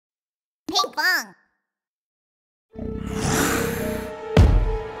Pinkfong.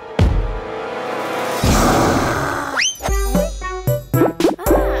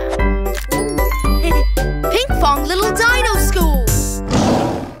 Pinkfong Little Dino School.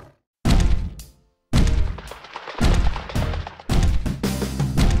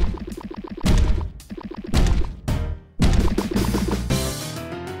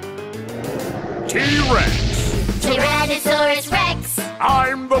 T-Rex. Tyrannosaurus Rex.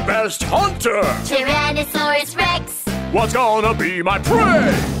 I'm the best hunter. Tyrannosaurus Rex. What's gonna be my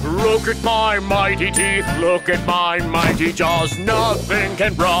prey? Look at my mighty teeth, look at my mighty jaws. Nothing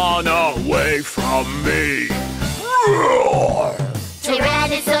can run away from me. Roar!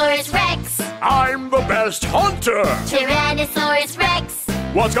 Tyrannosaurus Rex. I'm the best hunter. Tyrannosaurus Rex.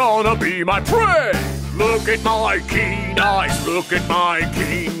 What's gonna be my prey? Look at my keen eyes, look at my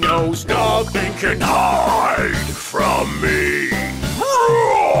keen nose. Nothing can hide from me.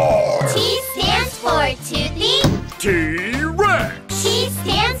 Roar! T stands for toothy. T-Rex. T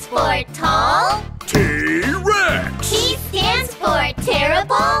stands for tall. T-Rex. T stands for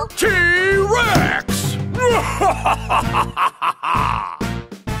terrible. T-Rex.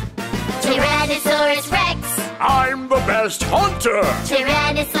 Tyrannosaurus Rex. I'm the best hunter.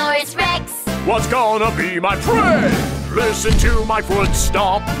 Tyrannosaurus Rex. What's gonna be my prey? Listen to my foot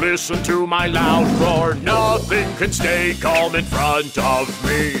stomp, listen to my loud roar. Nothing can stay calm in front of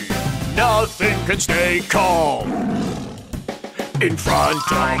me. Nothing can stay calm in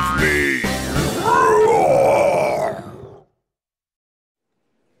front of me. Roar!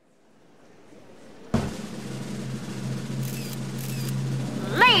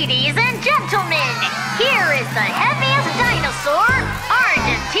 Ladies and gentlemen, here is the heaviest dinosaur,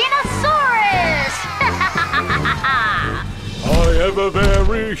 Dinosaurus. I have a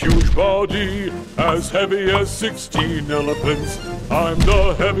very huge body, as heavy as 16 elephants. I'm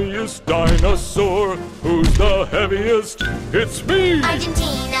the heaviest dinosaur. Who's the heaviest? It's me!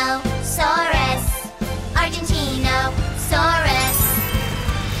 Argentinosaurus. Argentinosaurus.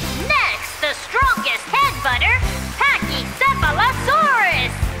 Next, the strongest headbutter,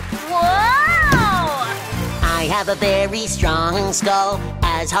 Pachycephalosaurus. Whoa! I have a very strong skull,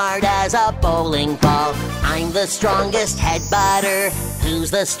 as hard as a bowling ball. I'm the strongest headbutter. Who's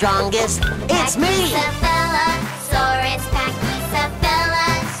the strongest? It's me! Pachycephalosaurus.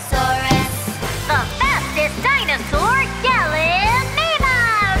 Pachycephalosaurus. The fastest dinosaur,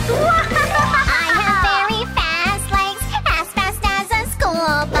 Gallimimus! I have very fast legs, as fast as a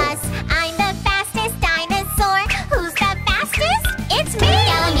school bus. I'm the fastest dinosaur. Who's the fastest? It's me!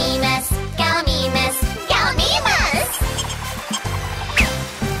 Gallimimus. Gallimimus. Gallimimus!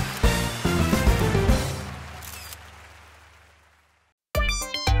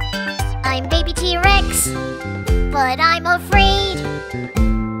 I'm baby T-Rex, but I'm afraid.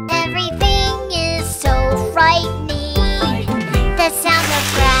 Everything is so frightening. The sound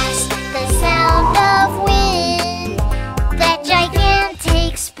of grass, the sound of wind, that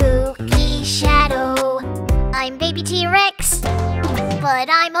gigantic spooky shadow. I'm baby T-Rex, but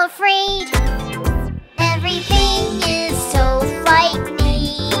I'm afraid. Everything is so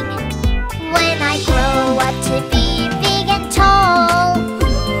frightening. When I grow up to be big and tall,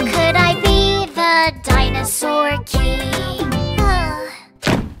 could I be the dinosaur king?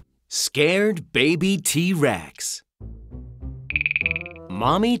 Scared baby T-Rex.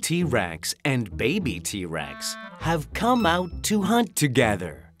 Mommy T-Rex and baby T-Rex have come out to hunt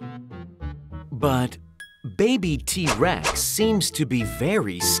together. But baby T-Rex seems to be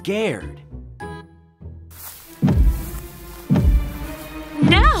very scared.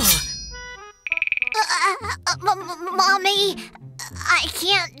 No! Mommy, I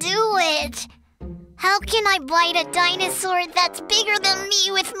can't do it. How can I bite a dinosaur that's bigger than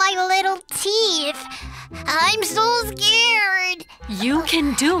me with my little teeth? I'm so scared. You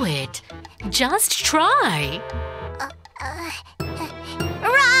can do it. Just try.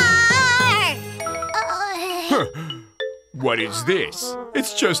 Roar! What is this?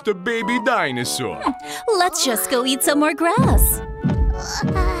 It's just a baby dinosaur. Let's just go eat some more grass.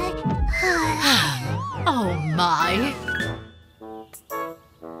 Oh my.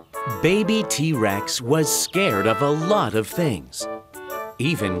 Baby T-Rex was scared of a lot of things.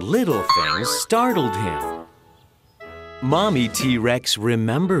 Even little things startled him. Mommy T-Rex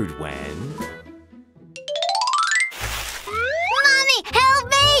remembered when... Mommy, help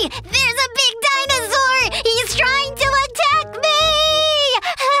me! There's a big dinosaur! He's trying to attack me!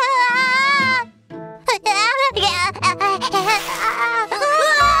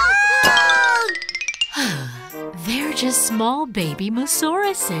 They're just small baby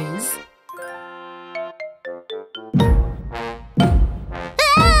Musauruses.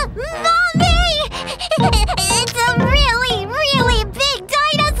 Mommy! It's a really, really big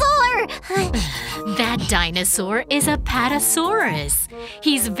dinosaur! That dinosaur is a Patasaurus.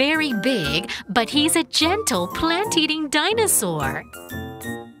 He's very big, but he's a gentle plant-eating dinosaur.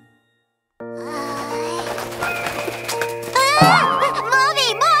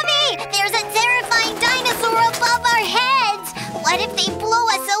 Mommy! There's a terrifying dinosaur above our heads! What if they blow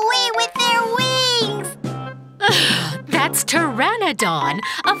us away with their wings? That's Pteranodon,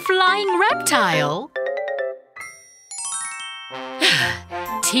 a flying reptile.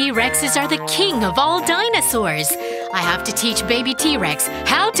 T-Rexes are the king of all dinosaurs. I have to teach baby T-Rex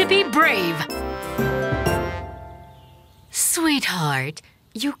how to be brave. Sweetheart,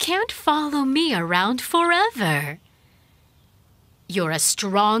 you can't follow me around forever. You're a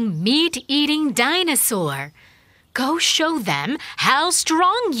strong, meat-eating dinosaur. Go show them how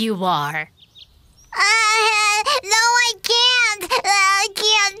strong you are. No, I can't. I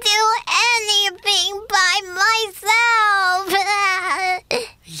can't do anything by myself.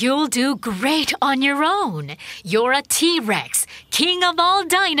 You'll do great on your own. You're a T-Rex, king of all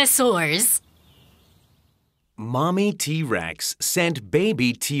dinosaurs. Mommy T-Rex sent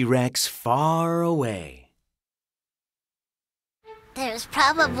baby T-Rex far away. There's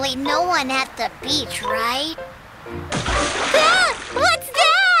probably no one at the beach, right? What's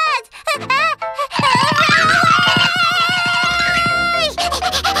that?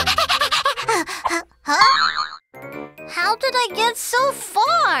 Huh? How did I get so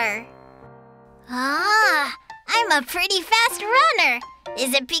far? I'm a pretty fast runner.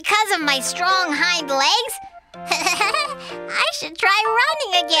 Is it because of my strong hind legs? I should try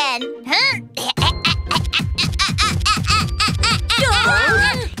running again.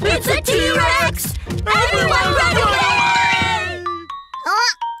 It's a T-Rex! Everyone run away!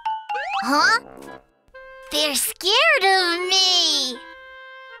 Huh? They're scared of me.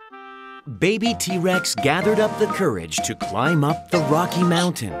 Baby T-Rex gathered up the courage to climb up the rocky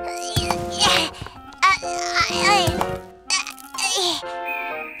mountain.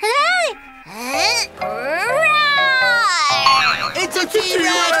 It's a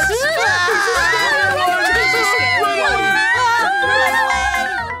T-Rex!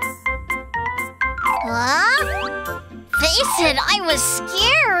 They said I was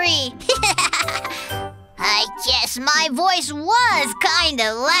scary. I guess my voice was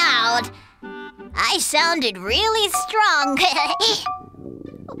kinda loud. I sounded really strong.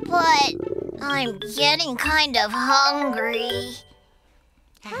 But I'm getting kind of hungry.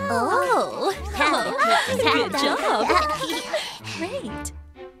 Oh, good job. Great.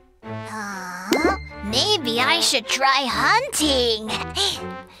 Maybe I should try hunting.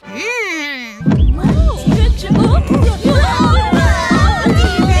 Good job.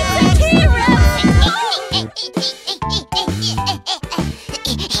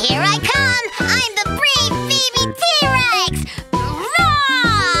 Here I come! I'm the brave baby T-Rex! Roar!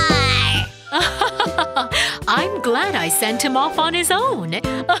 I'm glad I sent him off on his own.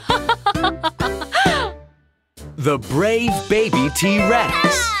 The brave baby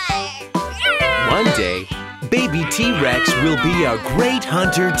T-Rex. One day, baby T-Rex will be a great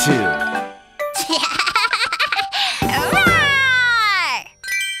hunter too.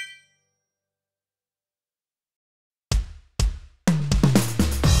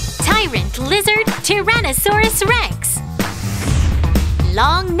 Tyrant lizard Tyrannosaurus Rex.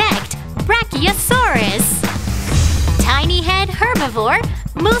 Long-necked Brachiosaurus. Tiny head herbivore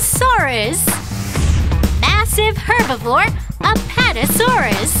Mosasaurus. Massive herbivore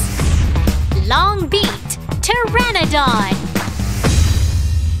Apatosaurus. Long beak Pteranodon.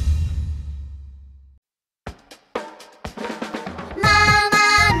 Mama,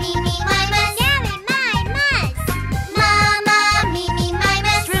 Mimi, my mus. Daddy, my mus. Mama, Mimi, my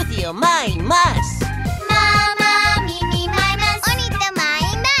mus. Truthio, my mus. Mama, Mimi, my mus. Onita, my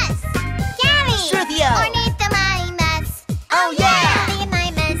mus. Daddy. Truthio. Onita, my mus. Oh yeah. Daddy, my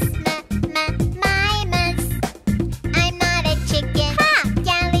mus. My mus. I'm not a chicken. Ha!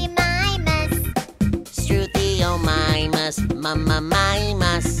 Daddy, my mus. Struthio, my mus. Mama, my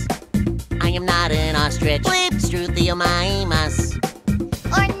mus. I am not an ostrich. Bleep. Struthio, my mus.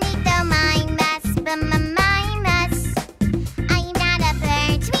 Ornito, my mus. My mus. I'm not a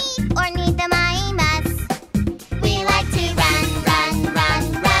bird. Sweet. Ornito, my mus. We like to run,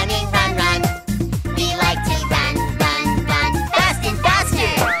 running, run. We like to run, fast and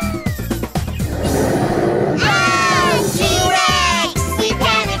faster. Ah, T-Rex! We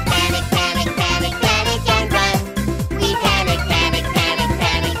panic, and run. We panic, and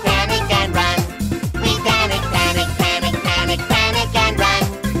run. We panic,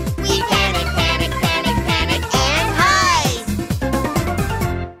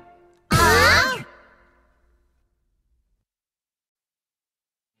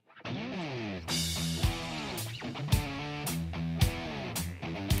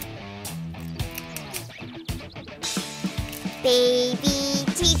 Baby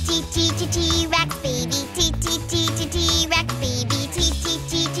T-T-T-T-T-Rex, baby T-T-T-T-T-Rex, baby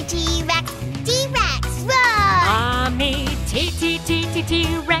T-T-T-T-T-Rex, T-Rex, roar! Mommy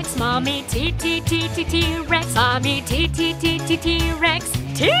T-T-T-T-T-Rex, Mommy T-T-T-T-T-Rex, Mommy T-T-T-T-T-Rex,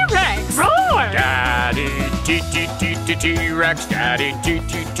 T-Rex, roar! Daddy T-T-T-T-T-Rex, Daddy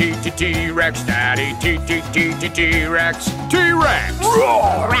T-T-T-T-T-Rex, Daddy T-T-T-T-T-Rex, T-Rex,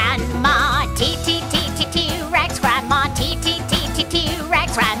 roar! Grandma T-T-T-T-T-Rex, Grandma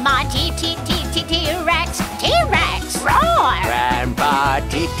T-T-T-T-T-Rex, Grandma T-T-T-T-Rex, T-Rex, roar! Grandpa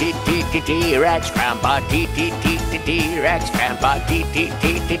T-T-T-T-T-Rex, Grandpa T-T-T-T-T-Rex, Grandpa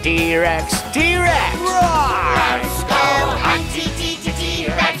T-T-T-T-T-Rex, T-Rex, roar! Let's go hunt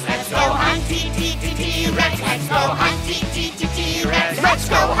T-T-T-T-Rex, let's go hunt T-T-T-T-Rex, let's go hunt T-T-T-T-Rex, let's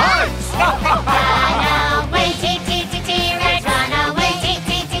go hunt! Run away T-T-T-T-Rex, run away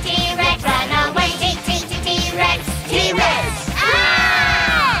T-T-T-T-Rex, run away T-T-T-T-Rex, T-Rex!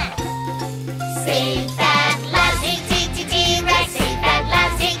 Ah! Save that last T-T-T-Rex, save that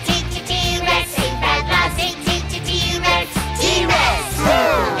last T-T-T-Rex, save that last T-T-T-Rex, T-Rex!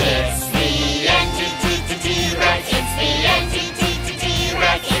 It's the end T-T-T-Rex, it's the end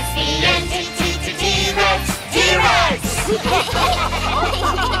T-T-T-Rex, it's the end T-T-T-Rex, T-Rex!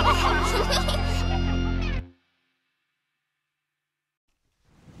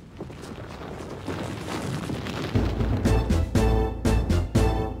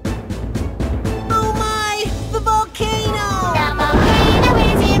 Oh my! The volcano! The volcano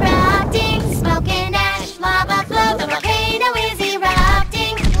is erupting, smoke and ash, lava flow. The volcano is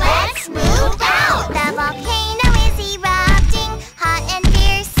erupting. Let's move out. The volcano is erupting, hot and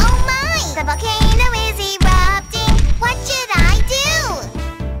fierce. Oh my! The volcano is erupting. What should I do?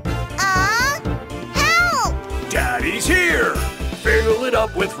 Help! Daddy's here! Fill it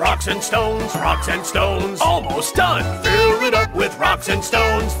up with rocks and stones, rocks and stones. Almost done! Fill it up with rocks and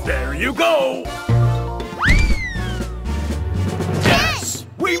stones. There you go! Yes!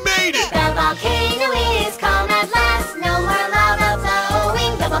 We made it! The volcano is calm at last. No more lava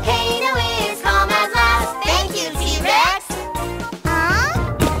flowing. The volcano is calm at last. Thank you, T-Rex.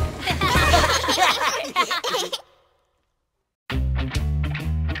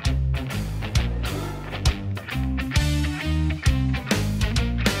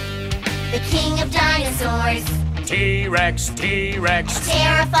 The king of dinosaurs, T-Rex, T-Rex.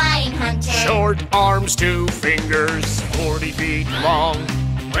 terrifying hunter. Short arms, 2 fingers, 40 feet long,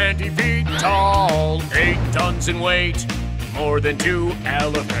 20 feet tall, 8 tons in weight, more than 2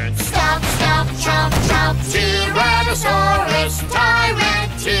 elephants. Stop, stop, chop, chop. Tyrannosaurus,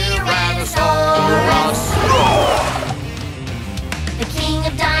 tyrant, Tyrannosaurus. The king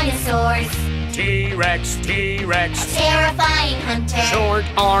of dinosaurs, T-Rex, T-Rex. terrifying hunter. Short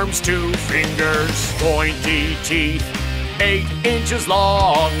arms, 2 fingers, pointy teeth, 8 inches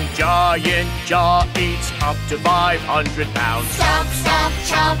long, giant jaw, eats up to 500 pounds. Stop, stop,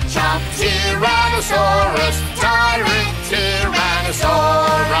 chop, chop. Tyrannosaurus, tyrant,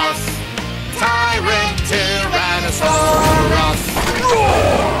 Tyrannosaurus. Tyrant, Tyrannosaurus.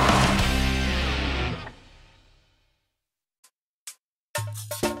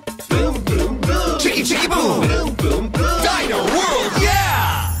 Boom, boom, boom. Chicky, chicky, boom. Boom, boom, boom. Dino World,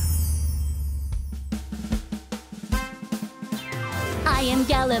 yeah! I am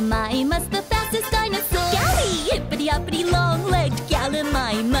Gallimimus, the fastest dinosaur. Gally! Hippity-hoppity, long-legged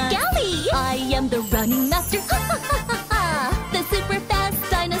Gallimimus. Gally! I am the running master. Ha ha ha ha ha! The super fast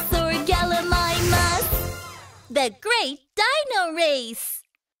dinosaur Gallimimus. The Great Dino Race.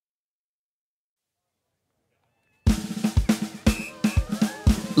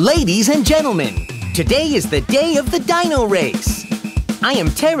 Ladies and gentlemen, today is the day of the Dino Race. I am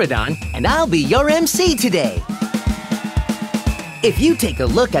Pteranodon, and I'll be your MC today. If you take a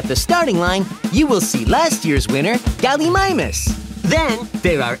look at the starting line, you will see last year's winner, Gallimimus. Then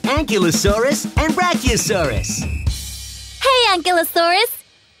there are Ankylosaurus and Brachiosaurus. Hey, Ankylosaurus!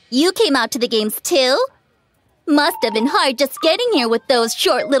 You came out to the games too? Must have been hard just getting here with those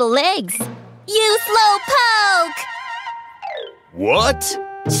short little legs. You slowpoke! What?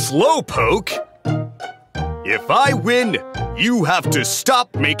 Slowpoke? If I win, you have to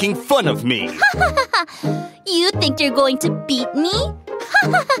stop making fun of me. You think you're going to beat me?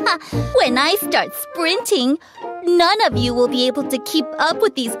 When I start sprinting, none of you will be able to keep up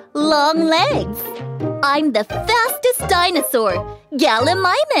with these long legs. I'm the fastest dinosaur,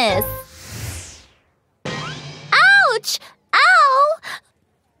 Gallimimus. Ouch! Ow!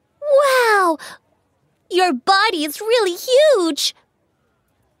 Wow! Your body is really huge.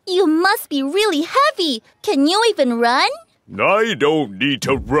 You must be really heavy. Can you even run? I don't need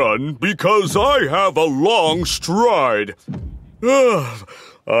to run because I have a long stride.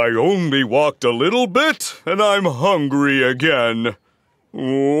 I only walked a little bit, and I'm hungry again.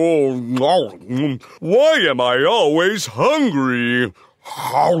 Oh, why am I always hungry?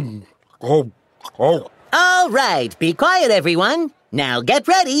 All right, be quiet, everyone. Now get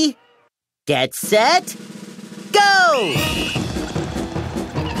ready. Get set, go!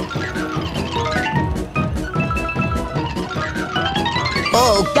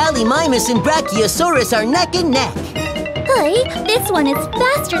 Oh, Gallimimus and Brachiosaurus are neck and neck. Hey, this one is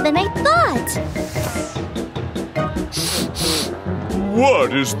faster than I thought.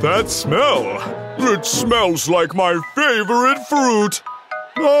 What is that smell? It smells like my favorite fruit.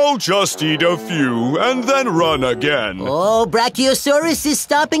 I'll just eat a few and then run again. Oh, Brachiosaurus is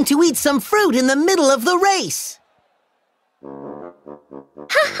stopping to eat some fruit in the middle of the race.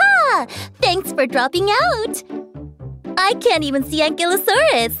 Ha-ha! Thanks for dropping out. I can't even see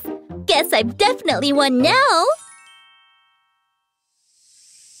Ankylosaurus. Guess I've definitely won now.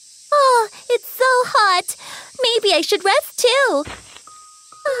 Oh, it's so hot. Maybe I should rest too.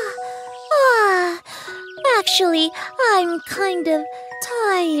 Actually, I'm kind of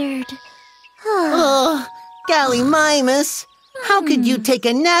tired. Oh, Gallimimus, how could you take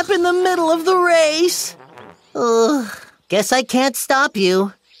a nap in the middle of the race? Guess I can't stop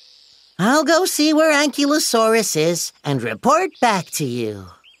you. I'll go see where Ankylosaurus is and report back to you.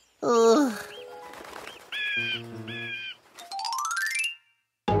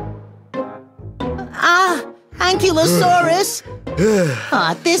 Ankylosaurus!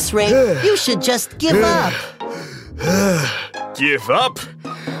 At this rate, you should just give up. Give up?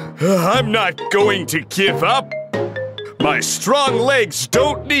 I'm not going to give up. My strong legs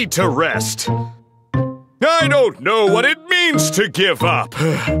don't need to rest. I don't know what it means to give up.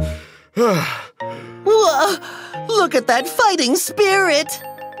 Whoa, look at that fighting spirit!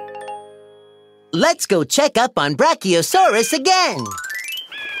 Let's go check up on Brachiosaurus again.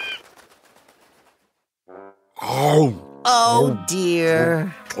 Oh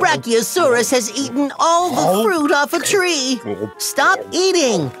dear. Brachiosaurus has eaten all the fruit off a tree. Stop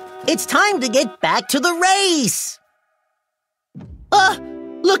eating. It's time to get back to the race.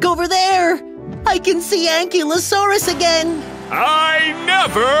 Look over there. I can see Ankylosaurus again. I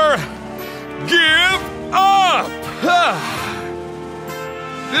never give up.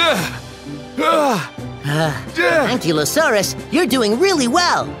 Ankylosaurus, you're doing really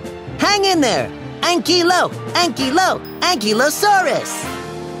well. Hang in there. Ankylosaurus.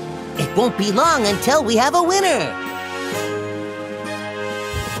 It won't be long until we have a winner.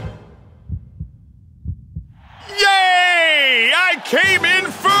 Yay! I came in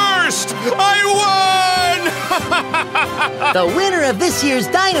first! I won! The winner of this year's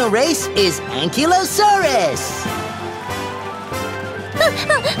Dino race is Ankylosaurus.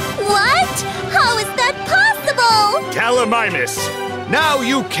 What? How is that possible? Gallimimus, now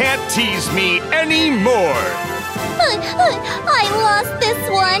you can't tease me anymore. I lost this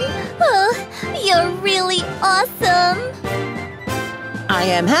one. You're really awesome. I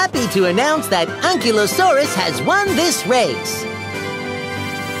am happy to announce that Ankylosaurus has won this race.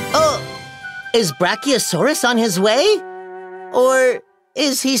 Is Brachiosaurus on his way? Or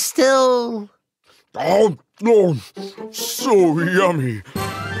is he still... Oh, so yummy.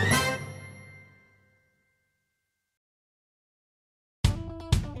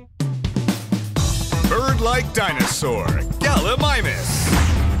 Bird-like dinosaur, Gallimimus.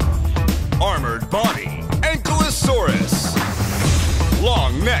 Armored body, Ankylosaurus.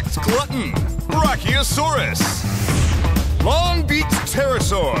 Long-necked glutton, Brachiosaurus. Long-beaked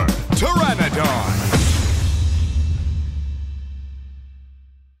pterosaur, Pteranodon.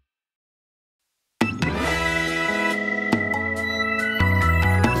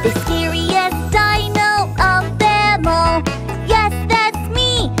 The scariest dino of them all. Yes, that's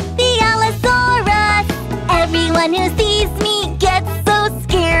me, the Allosaurus. Everyone who sees me gets so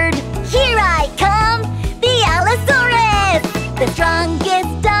scared. Here I come, the Allosaurus. The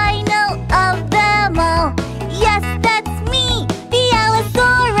strongest dino of them all. Yes, that's me, the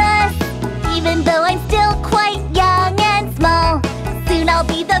Allosaurus. Even though I'm still quite young and small, soon I'll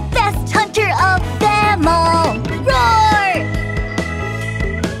be the best hunter of them all. Roar!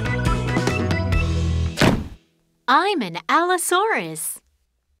 I'm an Allosaurus.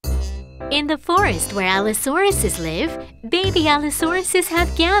 In the forest where Allosauruses live, baby Allosauruses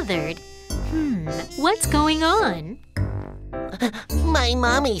have gathered. What's going on? My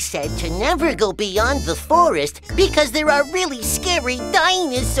mommy said to never go beyond the forest because there are really scary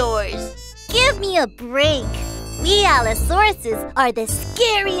dinosaurs. Give me a break. We Allosauruses are the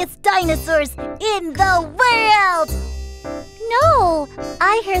scariest dinosaurs in the world. No,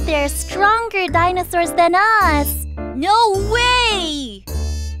 I heard there are stronger dinosaurs than us. No way!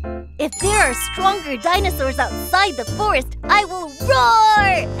 If there are stronger dinosaurs outside the forest, I will roar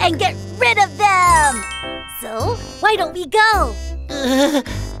and get rid of them! So, why don't we go?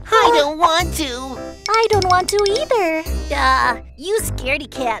 I don't want to. I don't want to either. You scaredy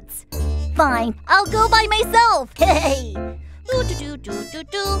cats. Fine, I'll go by myself. Hey!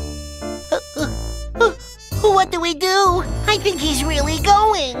 What do we do? I think he's really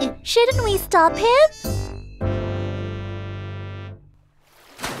going. Shouldn't we stop him?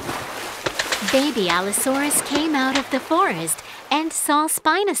 Baby Allosaurus came out of the forest and saw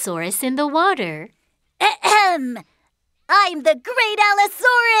Spinosaurus in the water. Ahem! I'm the great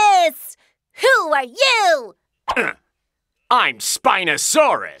Allosaurus! Who are you? I'm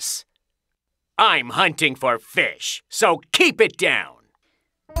Spinosaurus. I'm hunting for fish, so keep it down.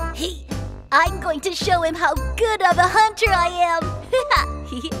 I'm going to show him how good of a hunter I am.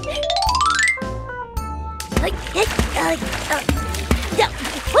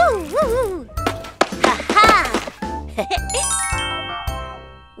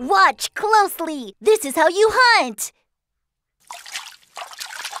 Watch closely. This is how you hunt.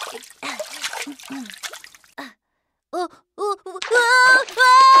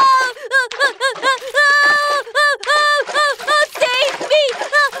 Save me!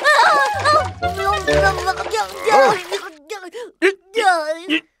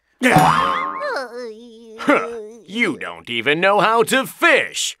 You don't even know how to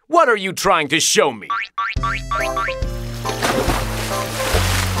fish. What are you trying to show me?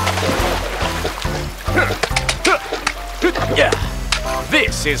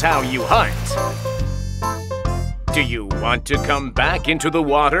 This is how you hunt. Do you want to come back into the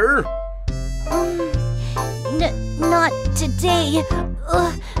water? Not today.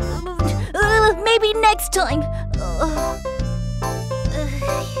 Maybe next time.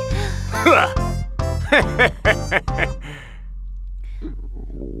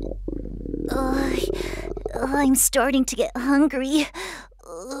 I'm starting to get hungry.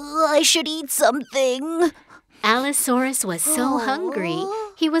 I should eat something. Allosaurus was so hungry,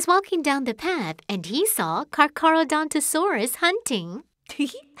 he was walking down the path and he saw Carcharodontosaurus hunting.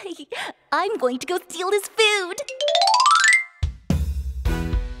 I'm going to go steal his food.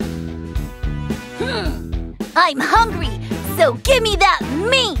 I'm hungry, so give me that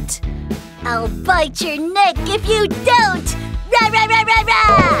meat! I'll bite your neck if you don't! Rah, rah, rah, rah,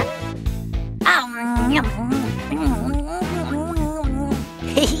 rah!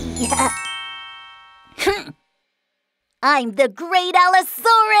 I'm the great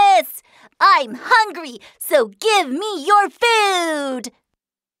Allosaurus! I'm hungry, so give me your food!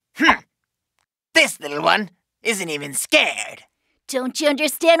 This little one isn't even scared. Don't you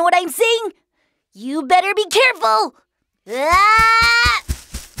understand what I'm saying? You better be careful! Ah!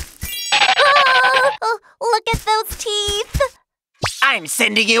 Oh, look at those teeth! I'm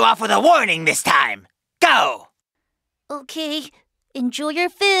sending you off with a warning this time. Go! Okay, enjoy your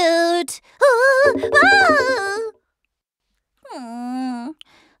food.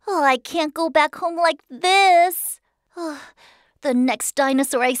 Oh, I can't go back home like this. The next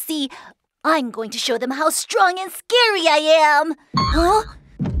dinosaur I see, I'm going to show them how strong and scary I am. Huh?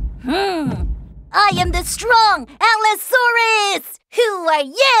 I am the strong Allosaurus! Who are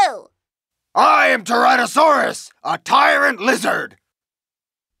you? I am Tyrannosaurus, a tyrant lizard.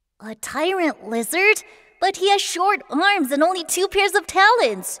 A tyrant lizard? But he has short arms and only 2 pairs of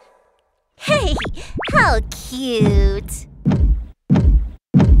talons. Hey, how cute!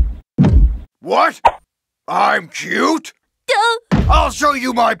 What? I'm cute? I'll show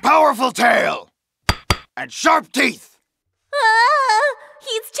you my powerful tail and sharp teeth.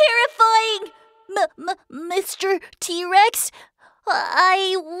 He's terrifying! Mr. T-Rex,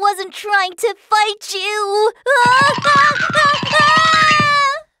 I wasn't trying to fight you.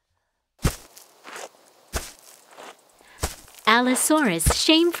 Allosaurus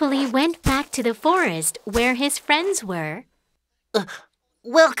shamefully went back to the forest where his friends were.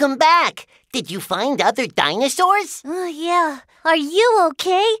 Welcome back. Did you find other dinosaurs? Yeah. Are you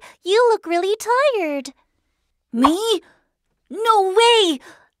okay? You look really tired. Me? No way!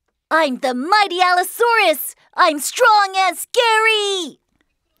 I'm the mighty Allosaurus! I'm strong and scary!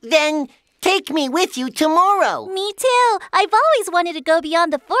 Then take me with you tomorrow. Me too. I've always wanted to go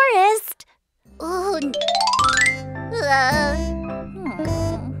beyond the forest.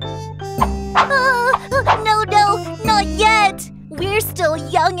 No, not yet. We're still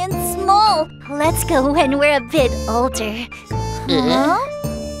young and small. Let's go when we're a bit older.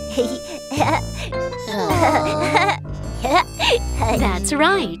 That's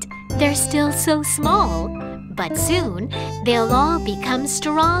right. They're still so small. But soon, they'll all become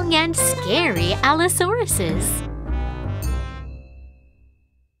strong and scary Allosauruses.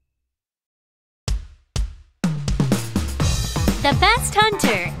 The best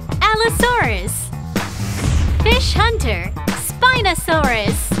hunter, Allosaurus. Fish hunter,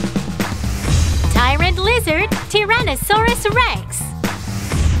 Spinosaurus. Tyrant lizard, Tyrannosaurus Rex.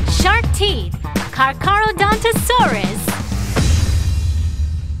 Shark teeth, Carcharodontosaurus.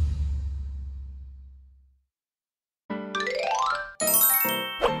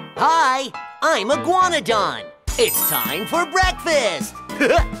 Hi, I'm Iguanodon. It's time for breakfast.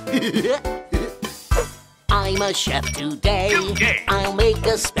 I'm a chef today. I'll make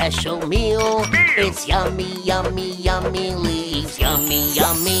a special meal. It's yummy, yummy, yummy leaves. Yummy,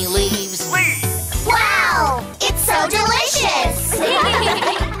 yummy leaves. Wow! It's so delicious!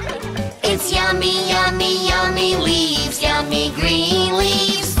 It's yummy, yummy, yummy leaves. Yummy green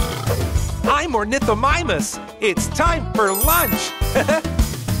leaves. I'm Ornithomimus. It's time for lunch.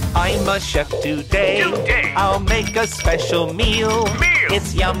 I'm a chef today. I'll make a special meal.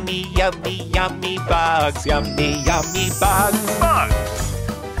 It's yummy, yummy, yummy bugs. Yummy, yummy bugs.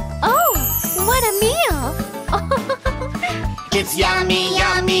 Oh, what a meal! It's yummy,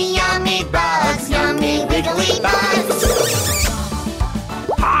 yummy, yummy bugs. Yummy wiggly bugs.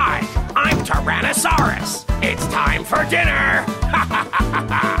 Hi, I'm Tyrannosaurus. It's time for dinner.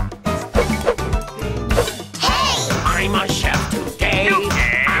 Hey! I'm a chef today.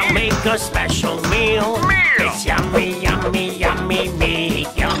 I'll make a special meal. It's yummy, yummy, yummy meat.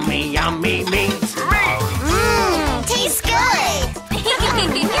 Yummy, yummy meat. Mmm, tastes good!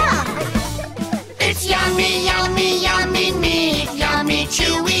 It's yummy, yummy, yummy meat. Yummy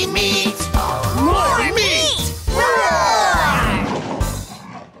chewy meat. More meat! Roar!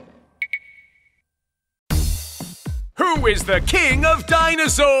 Who is the king of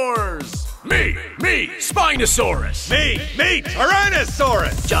dinosaurs? Me, Spinosaurus. Me,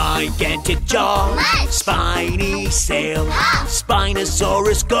 Tyrannosaurus. Gigantic jaw, Munch. spiny sail. Huff.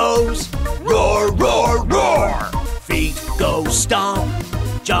 Spinosaurus goes roar, roar, roar. Feet go stomp,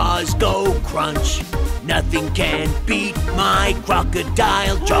 jaws go crunch. Nothing can beat my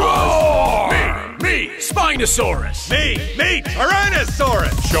crocodile jaws. Me, Spinosaurus. Me,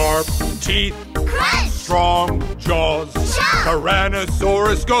 Tyrannosaurus. Sharp teeth, Crunch! strong jaws. Jump.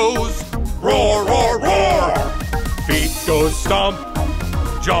 Tyrannosaurus goes roar, roar, roar. Feet go stomp,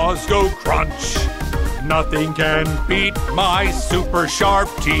 jaws go crunch. Nothing can beat my super sharp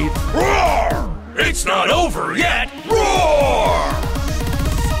teeth. Roar! It's not over yet. Roar!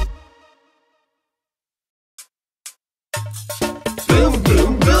 Boom,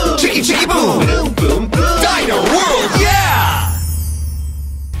 boom, boom. Chicky, chicky, boom. Boom, boom, boom. Dino World, yeah!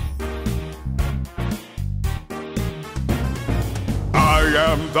 I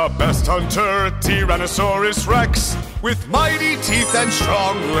am the best hunter, Tyrannosaurus Rex, with mighty teeth and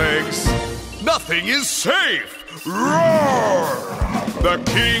strong legs. Nothing is safe. Roar! The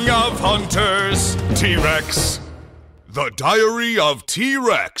king of hunters, T-Rex. The Diary of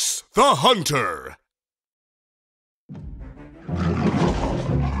T-Rex, the Hunter.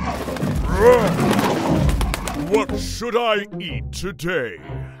 What should I eat today?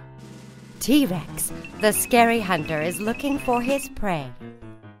 T-Rex, the scary hunter, is looking for his prey.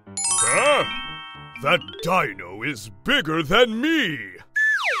 Huh? That dino is bigger than me.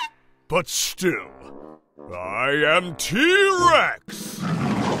 But still, I am T-Rex.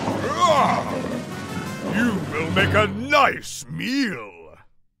 Ah! You will make a nice meal.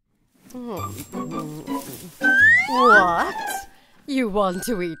 What? You want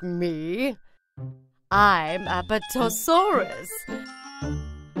to eat me? I'm Apatosaurus.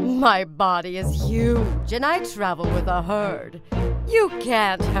 My body is huge and I travel with a herd. You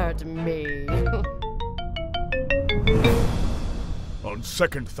can't hurt me. On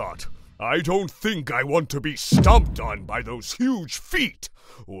second thought, I don't think I want to be stomped on by those huge feet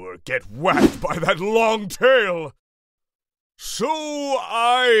or get whacked by that long tail. So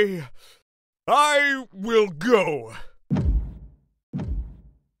I will go.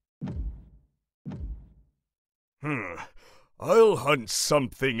 I'll hunt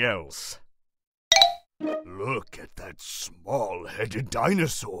something else. Look at that small-headed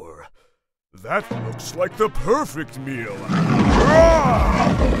dinosaur. That looks like the perfect meal.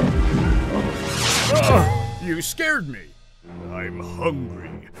 You scared me. I'm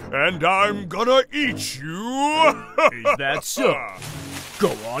hungry, and I'm gonna eat you. Is that so?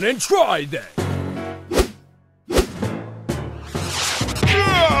 Go on and try then.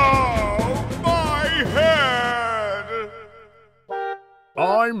 My head!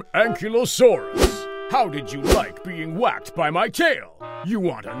 I'm Ankylosaurus. How did you like being whacked by my tail? You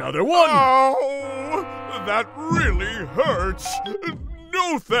want another one? Oh, that really hurts.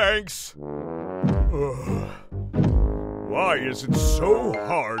 No thanks. Why is it so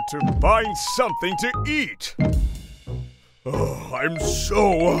hard to find something to eat? Oh, I'm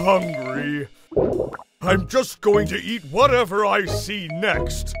so hungry. I'm just going to eat whatever I see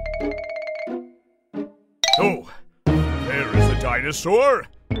next. Oh, there is a dinosaur.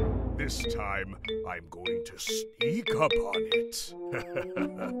 This time, I'm going to sneak up on it.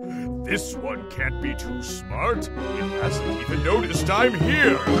 This one can't be too smart. It hasn't even noticed I'm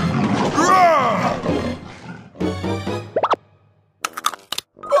here.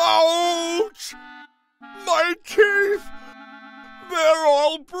 Ouch! My teeth! They're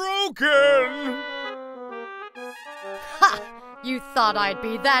all broken! Ha! You thought I'd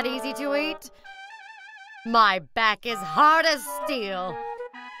be that easy to eat? My back is hard as steel.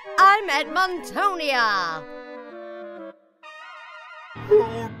 I'm at Montonia!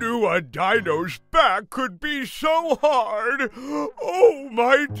 Who knew a dino's back could be so hard? Oh,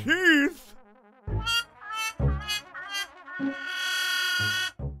 my teeth!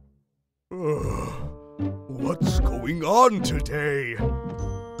 What's going on today?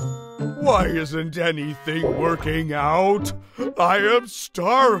 Why isn't anything working out? I am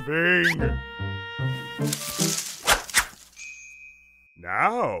starving!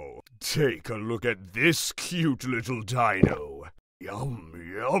 Now, take a look at this cute little dino. Yum,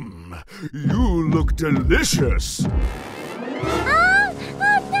 yum. You look delicious. Oh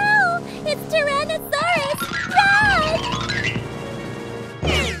no! It's Tyrannosaurus! Run!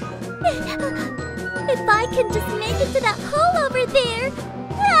 If I can just make it to that hole over there.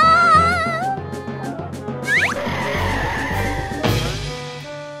 Ah!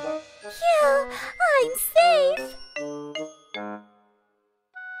 Phew, I'm safe.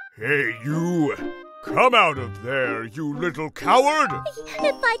 Hey, you! Come out of there, you little coward!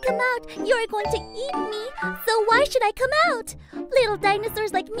 If I come out, you're going to eat me. So why should I come out? Little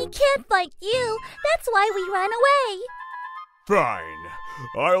dinosaurs like me can't fight you. That's why we ran away. Fine.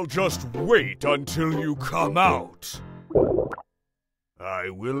 I'll just wait until you come out. I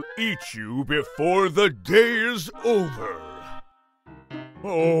will eat you before the day is over.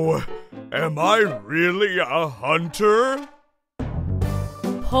 Oh, am I really a hunter?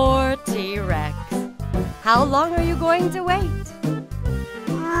 Poor T-Rex. How long are you going to wait?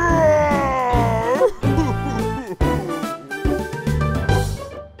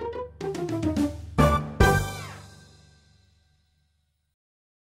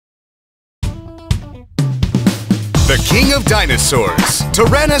 The king of dinosaurs,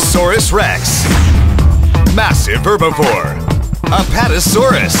 Tyrannosaurus Rex. Massive herbivore,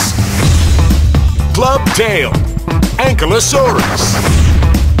 Apatosaurus. Club-tailed, Ankylosaurus.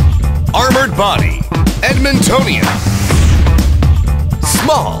 Armored body, Edmontonia.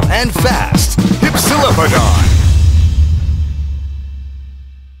 Small and fast, Hypsilophodon.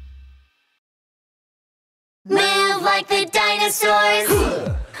 Move like the dinosaurs.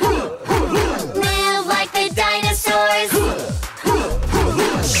 Move like the dinosaurs.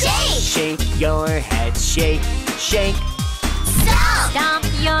 Shake! Shake your head, shake, shake. Stomp! Stomp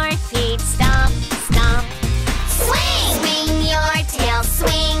your feet, stomp, stomp. Swing! Swing your tail,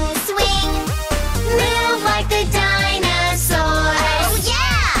 swing, swing. Move like the dinosaurs. Oh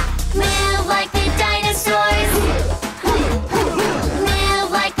yeah! Move like the dinosaurs.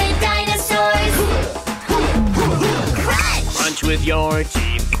 Move like the dinosaurs. Crunch! Crunch with your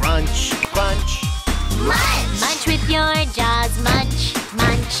teeth, crunch, crunch. Munch! Munch with your jaws, munch,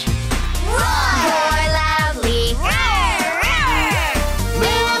 munch. Roar! Roar loudly. Roar, roar.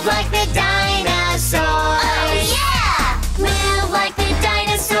 Move like the dinosaurs. Oh yeah! Move like the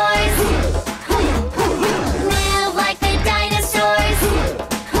dinosaurs. Move like the dinosaurs.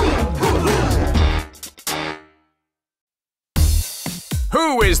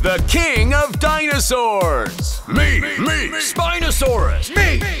 Who is the king of dinosaurs? Me, Spinosaurus.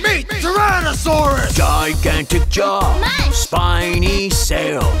 Me, Tyrannosaurus. Gigantic jaw, Munch. spiny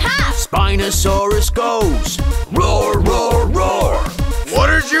sail. Pop. Spinosaurus goes. Roar, roar, roar. What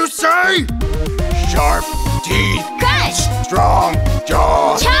did you say? Sharp teeth, Crunch! strong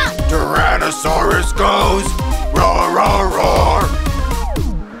jaw. Chomp! Tyrannosaurus goes. Roar, roar, roar.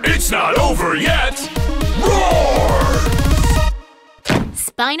 It's not over yet. Roar!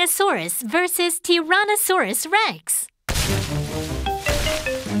 Spinosaurus versus Tyrannosaurus Rex.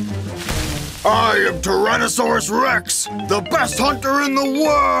 I am Tyrannosaurus Rex, the best hunter in the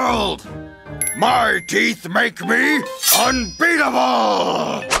world! My teeth make me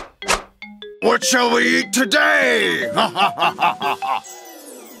unbeatable! What shall we eat today?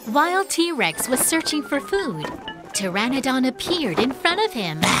 While T-Rex was searching for food, Pteranodon appeared in front of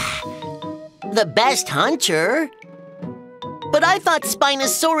him. The best hunter? But I thought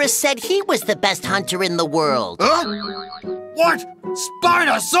Spinosaurus said he was the best hunter in the world. Huh? What?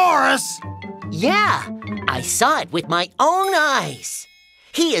 Spinosaurus? Yeah, I saw it with my own eyes.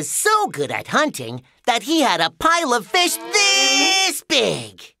 He is so good at hunting that he had a pile of fish this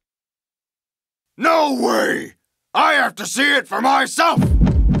big. No way! I have to see it for myself!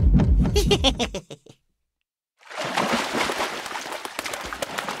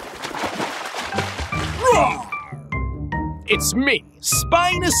 Roar! It's me,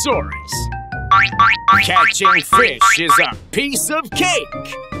 Spinosaurus. Catching fish is a piece of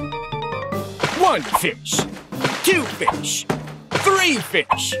cake. 1 fish, 2 fish, 3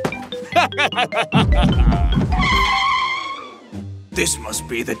 fish. This must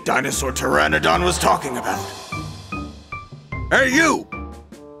be the dinosaur Pteranodon was talking about. Hey, you!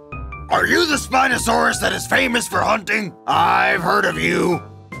 Are you the Spinosaurus that is famous for hunting? I've heard of you.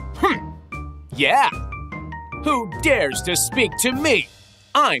 Yeah. Who dares to speak to me?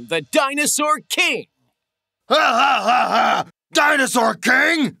 I'm the Dinosaur King. Ha ha ha ha! Dinosaur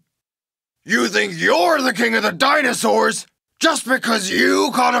King? You think you're the king of the dinosaurs just because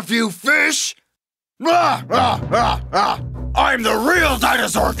you caught a few fish? I'm the real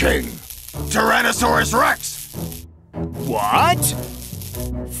Dinosaur King, Tyrannosaurus Rex. What?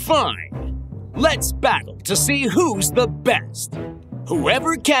 Fine. Let's battle to see who's the best.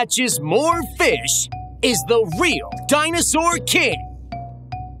 Whoever catches more fish is the real Dinosaur King.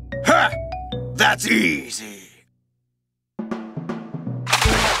 Ha! That's easy.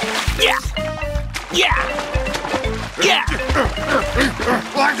 Yeah! Yeah! Yeah!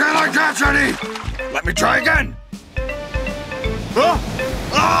 Why can't I catch any? Let me try again. Huh?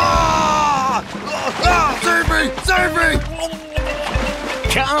 Ah! Ah! Save me! Save me!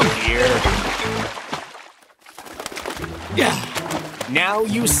 Come here. Yeah. Now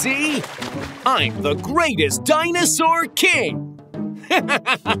you see, I'm the greatest Dinosaur King.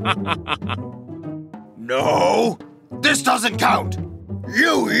 No, this doesn't count.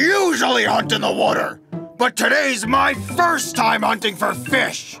 You usually hunt in the water, but today's my first time hunting for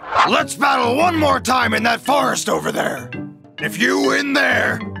fish. Let's battle one more time in that forest over there. If you win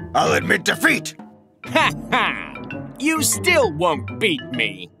there, I'll admit defeat. Ha ha! You still won't beat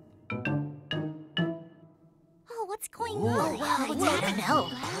me. Oh, what's going on? I don't know.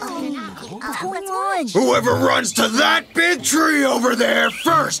 What's going on? Whoever runs to that big tree over there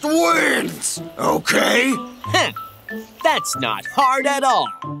first wins, okay? Heh. That's not hard at all.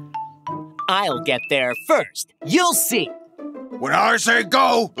 I'll get there first. You'll see. When I say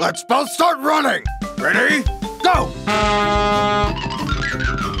go, let's both start running. Ready? Go!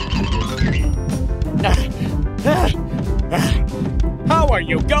 How are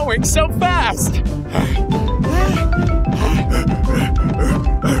you going so fast?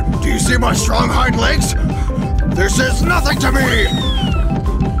 Do you see my strong hind legs? This is nothing to me!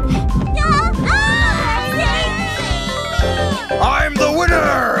 I'm the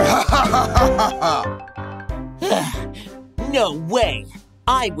winner! No way!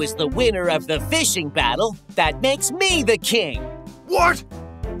 I was the winner of the fishing battle. That makes me the king. What?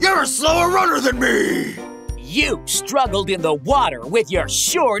 You're a slower runner than me! You struggled in the water with your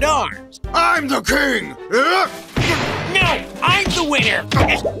short arms. I'm the king! No, I'm the winner!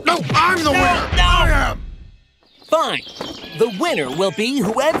 No, I'm the winner! No! I am! Fine. The winner will be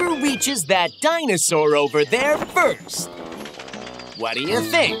whoever reaches that dinosaur over there first. What do you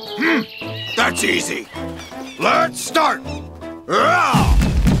think? That's easy. Let's start!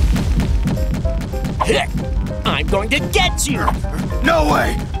 I'm going to get you! No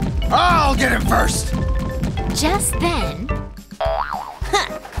way! I'll get him first! Just then...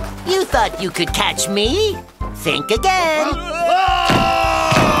 You thought you could catch me? Think again.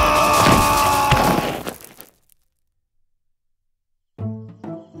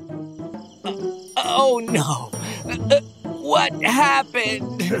 Oh no! What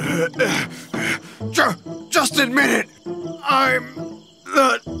happened? Just admit it! I'm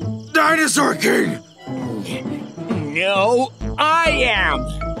the Dinosaur King! No, I am!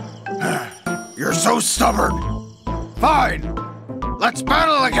 You're so stubborn! Fine! Let's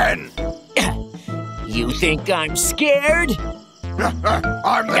battle again! You think I'm scared?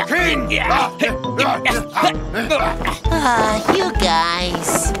 I'm the king! You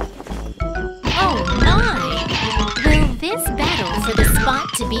guys. Oh my! Will this battle for the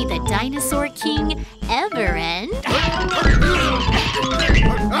spot to be the Dinosaur King ever end?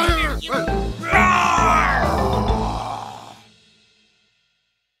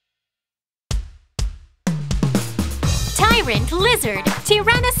 Tyrant Lizard,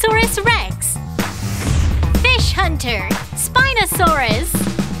 Tyrannosaurus Rex. Fish Hunter, Spinosaurus.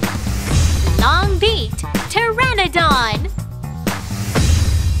 Long Beat, Pteranodon.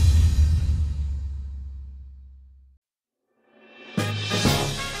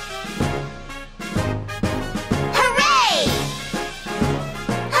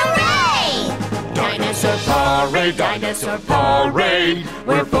 parade, dinosaur parade.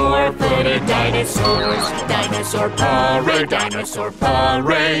 We're four-footed dinosaurs. Dinosaur parade, dinosaur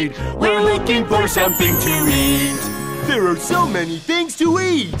parade. We're looking for something to eat. There are so many things to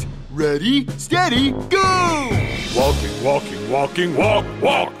eat. Ready, steady, go! Walking, walking, walking, walk,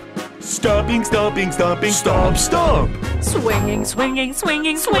 walk. Stomping, stomping, stomping, stomp, stomp. Swinging, swinging,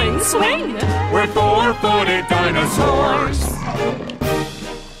 swinging, swing, swing. We're four-footed dinosaurs.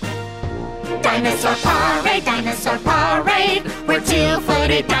 Dinosaur parade, dinosaur parade. We're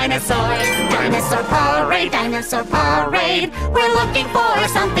two-footed dinosaurs. Dinosaur parade, dinosaur parade. We're looking for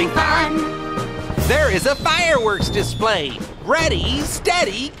something fun. There is a fireworks display. Ready,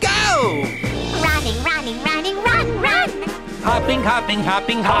 steady, go! Running, running, running, run, run. Hopping, hopping,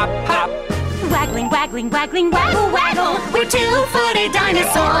 hopping, hop, hop. Waggling, waggling, waggling, waggle, waggle. We're two-footed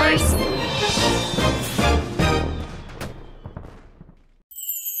dinosaurs.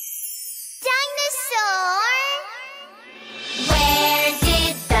 Dinosaur. Where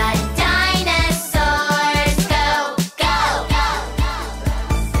did the dinosaurs go? Go, go, go.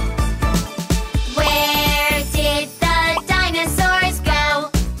 Where did the dinosaurs go?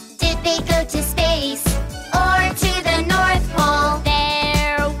 Did they go to space or to the North Pole?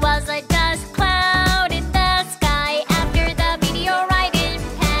 There was a dust cloud in the sky after the meteorite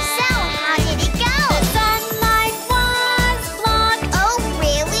impact. So how did it go? The sunlight was blocked. Oh,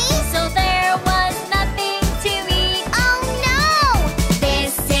 really? So there was nothing to eat. Oh no!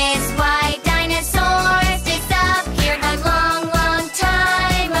 This is why dinosaurs disappeared a long, long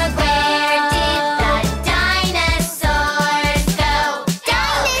time ago. Where did the dinosaurs go?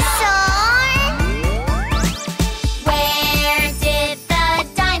 Dinosaur! Where did the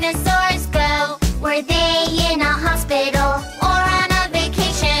dinosaurs go? Were they in a hospital or on a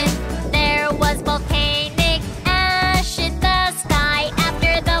vacation? There was volcanic ash in the sky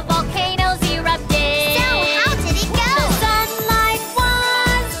after the volcanoes erupted. So how did it go? The sunlight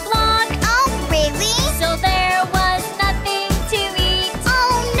was blocked. Oh, really? So there was nothing to eat.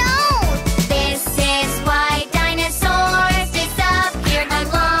 Oh no! This is why dinosaurs disappeared a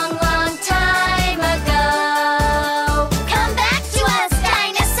long, long time ago. Come back to us,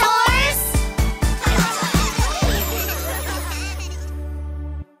 dinosaurs!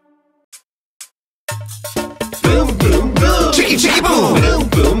 Boom, boom, boom. Chicky, chicky, boom. Boom,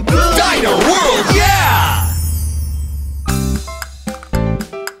 boom, boom. Dino World, yeah!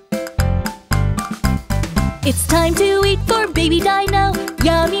 It's time to eat for baby Dino.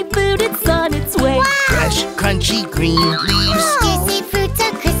 Yummy food, it's on its way. Fresh, crunchy, green leaves. Juicy fruits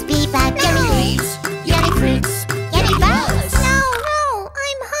are crispy, but yummy leaves. Yummy fruits. Yummy bugs. No,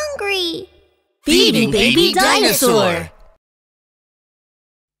 I'm hungry. Feeding baby dinosaur.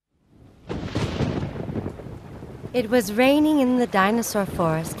 It was raining in the dinosaur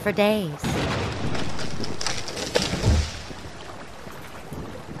forest for days.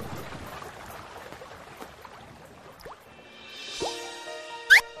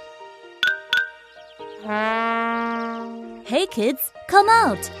 Hey kids, come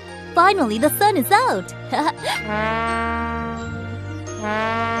out. Finally, the sun is out.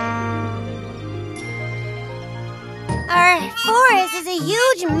 Our forest is a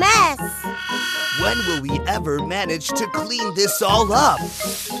huge mess. When will we ever manage to clean this all up?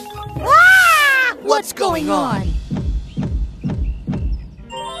 Ah! What's going on?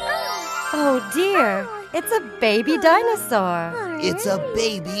 Oh dear, it's a baby dinosaur. It's a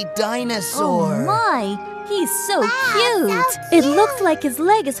baby Oh dinosaur. my, he's so Wow, cute. so It cute. looks like his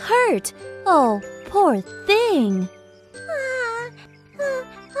leg is hurt. Oh, poor thing.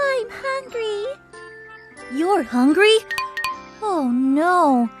 I'm hungry. You're hungry? Oh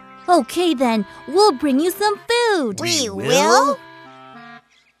no. Okay then, we'll bring you some food. We will?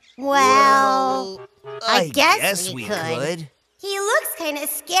 Well, I guess we we could. he looks kind of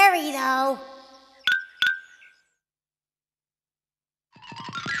scary, though.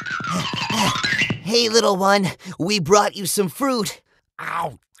 Hey, little one, we brought you some fruit.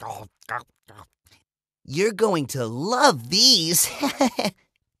 Ow. You're going to love these.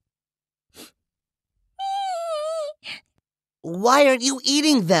 Why aren't you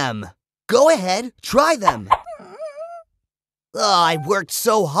eating them? Go ahead, try them. Oh, I worked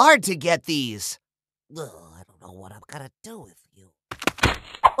so hard to get these. Oh, I don't know what I'm gonna do with you.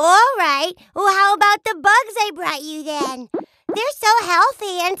 All right. Well, how about the bugs I brought you then? They're so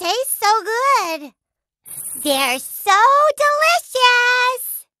healthy and taste so good. They're so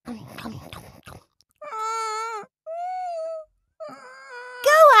delicious.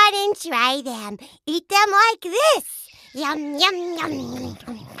 Go on and try them. Eat them like this. Yum, yum, yum, yum,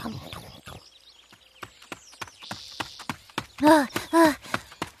 yum, yum.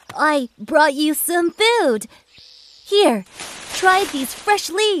 I brought you some food. Here, try these fresh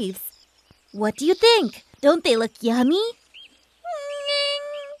leaves. What do you think? Don't they look yummy?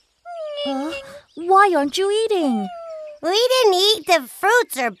 Why aren't you eating? We didn't eat the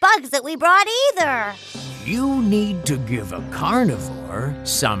fruits or bugs that we brought either. You need to give a carnivore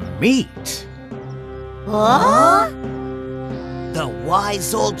some meat. Huh? The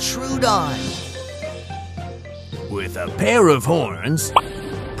wise old Trudon. With a pair of horns,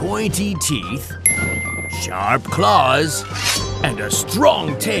 pointy teeth, sharp claws, and a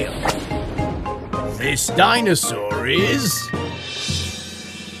strong tail. This dinosaur is...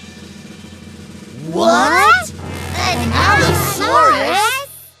 What? An Allosaurus?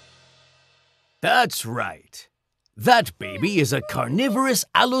 That's right. That baby is a carnivorous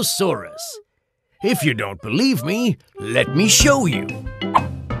Allosaurus. If you don't believe me, let me show you.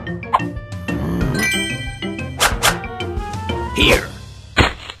 Here.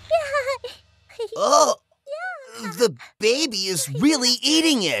 Oh, the baby is really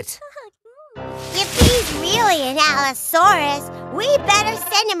eating it. If he's really an Allosaurus, we better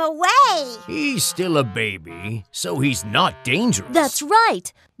send him away. He's still a baby, so he's not dangerous. That's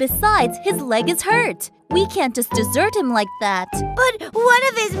right. Besides, his leg is hurt. We can't just desert him like that. But what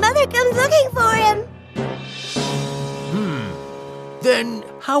if his mother comes looking for him? Then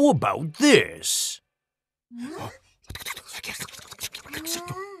how about this?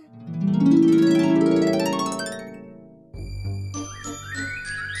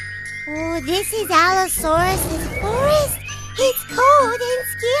 Oh, this is Allosaurus' forest. It's cold and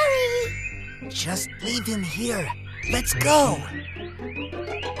scary. Just leave him here. Let's go.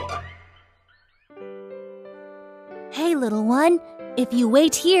 Hey, little one. If you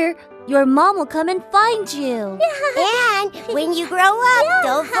wait here, your mom will come and find you. And when you grow up,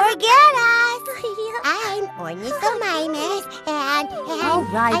 don't forget us. I'm Ornithomimus and...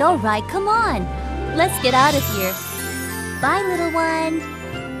 All right, come on. Let's get out of here. Bye, little one.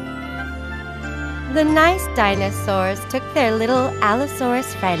 The nice dinosaurs took their little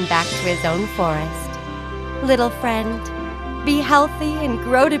Allosaurus friend back to his own forest. Little friend, be healthy and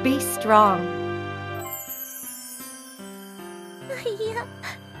grow to be strong.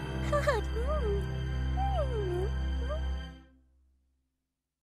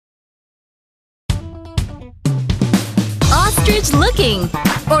 Ostrich looking,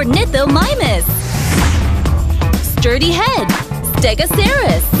 Ornithomimus. Sturdy head,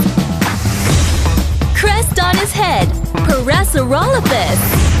 Stegosaurus. Crest on his head, Parasaurolophus.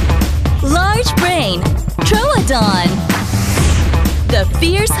 Large brain, Troodon. The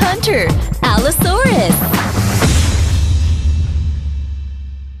fierce hunter, Allosaurus.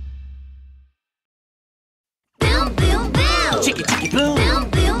 Boom, boom, boom. Chicky, chicky, boom. Boom,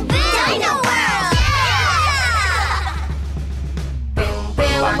 boom, boom. Dino World. Boom,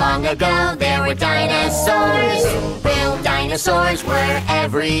 boom. Long ago there were dinosaurs. Boom, dinosaurs were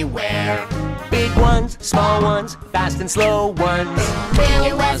everywhere. Big ones, small ones, fast and slow ones.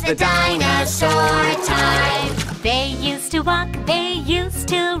 It was the dinosaur time. They used to walk, they used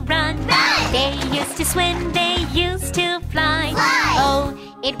to run. They used to swim, they used to fly. Oh,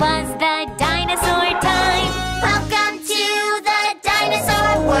 it was the dinosaur time. Welcome to the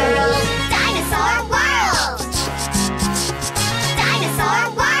dinosaur world. Dinosaur world.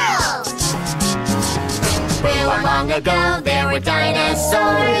 Dinosaur world. Long ago there were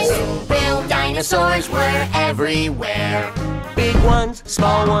dinosaurs. Dinosaurs were everywhere. Big ones,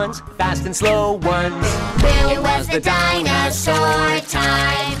 small ones, fast and slow ones. It was the dinosaur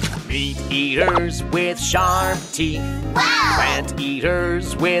time. Meat eaters with sharp teeth. Wow! Plant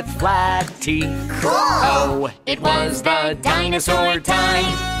eaters with flat teeth. Cool! Oh, it was the dinosaur time.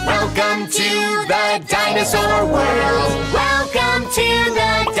 Welcome to the dinosaur world. Welcome to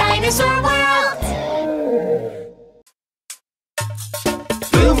the dinosaur world.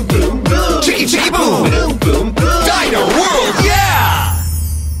 Boom, boom, boom. Chicky, chicky, boom. Boom, boom, boom. Dino World, yeah!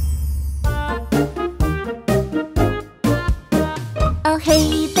 Oh,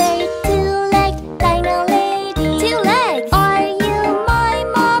 hey there, two-legged dino lady. Two legs. Are you my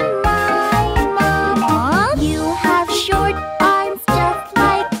mom, Mom? You have short arms just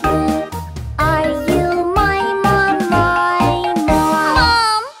like me. Are you my mom,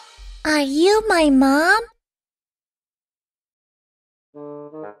 Mom? Are you my mom?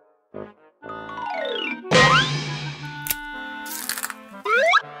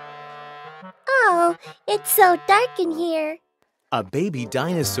 Oh, it's so dark in here. A baby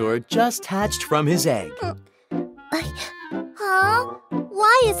dinosaur just hatched from his egg. Huh?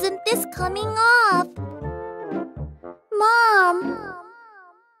 Why isn't this coming off? Mom!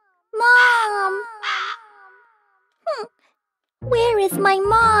 Mom! Where is my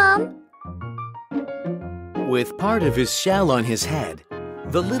mom? With part of his shell on his head,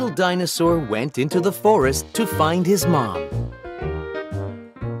 the little dinosaur went into the forest to find his mom.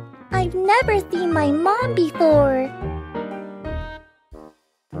 I've never seen my mom before.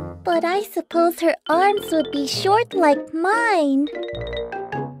 But I suppose her arms would be short like mine.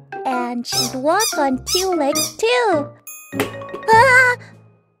 And she'd walk on 2 legs too. Ah!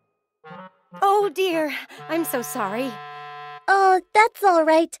 Oh dear, I'm so sorry. Oh, that's all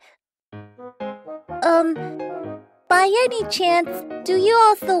right. By any chance, do you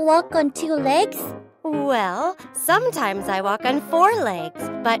also walk on 2 legs? Well, sometimes I walk on 4 legs,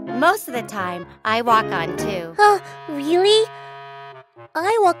 but most of the time I walk on 2. Really?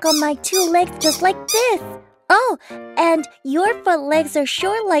 I walk on my 2 legs just like this. Oh, and your front legs are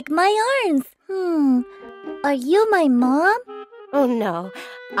short like my arms. Are you my mom? Oh no,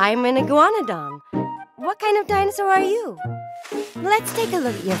 I'm an iguanodon. What kind of dinosaur are you? Let's take a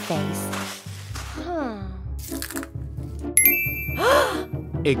look at your face.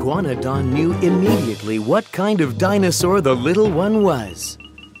 Iguanodon knew immediately what kind of dinosaur the little one was.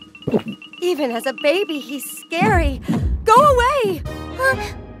 Even as a baby, he's scary. Go away!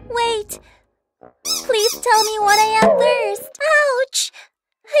 Wait. Please tell me what I am first. Ouch!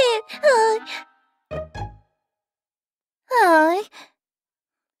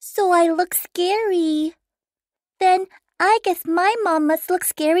 So I look scary. Then I guess my mom must look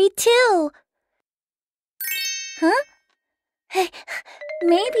scary too. Huh?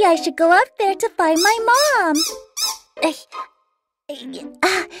 Maybe I should go up there to find my mom.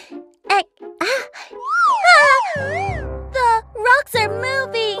 The rocks are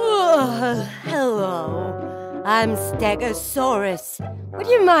moving. Hello. I'm Stegosaurus. Would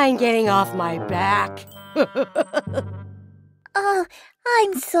you mind getting off my back? Oh,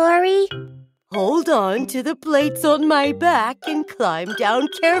 I'm sorry. Hold on to the plates on my back and climb down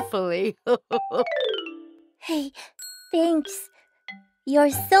carefully. Hey, thanks.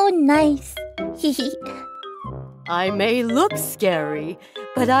 You're so nice. I may look scary,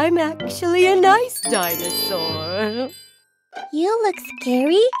 but I'm actually a nice dinosaur. You look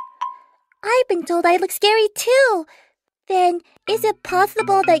scary? I've been told I look scary too. Then, is it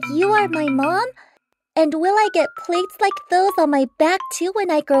possible that you are my mom? And will I get plates like those on my back too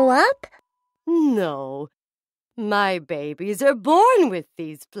when I grow up? No. My babies are born with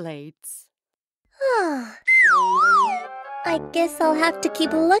these plates. I guess I'll have to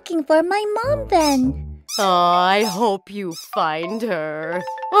keep looking for my mom then. Oh, I hope you find her.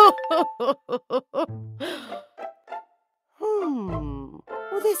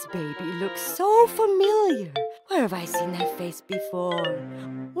 Well, this baby looks so familiar. Where have I seen that face before?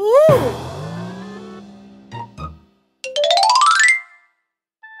 Ooh!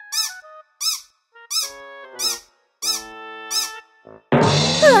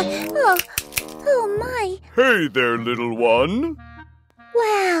 Oh my. Hey there, little one.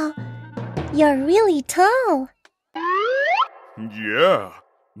 Wow. You're really tall. Yeah,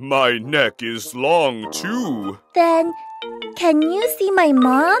 my neck is long too. Then, can you see my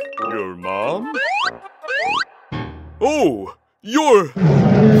mom? Your mom? Oh, you're...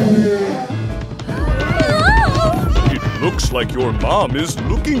 It looks like your mom is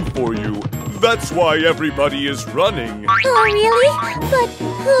looking for you. That's why everybody is running. Oh, really? But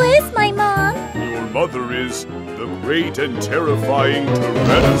who is my mom? Your mother is the great and terrifying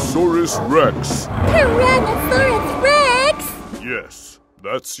Tyrannosaurus Rex. Tyrannosaurus Rex? Yes,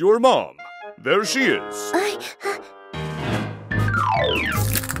 that's your mom. There she is.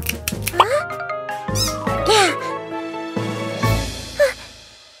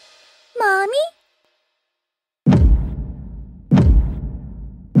 Mommy?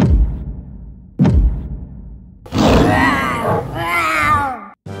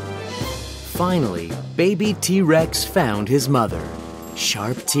 Finally, baby T-Rex found his mother.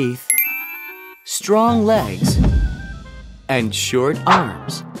 Sharp teeth, strong legs, and short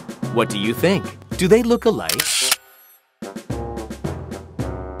arms. What do you think? Do they look alike?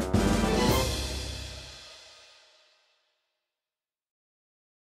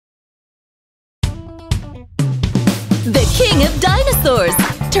 The king of dinosaurs,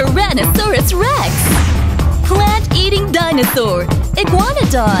 Tyrannosaurus Rex. Plant-eating dinosaur,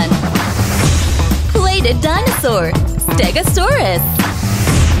 Iguanodon. Plated dinosaur, Stegosaurus.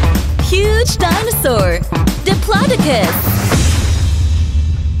 Huge dinosaur, Diplodocus.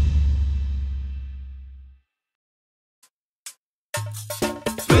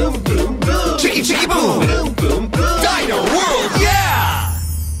 Boom, boom, boom. Chicky, chicky, boom. Boom, boom, boom. Dino World, yeah!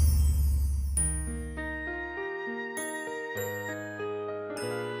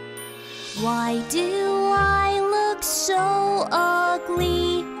 Why do I look so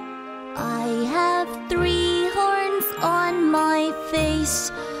ugly? I have 3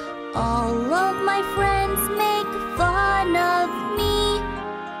 All of my friends make fun of me.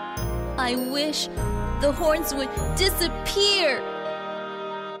 I wish the horns would disappear.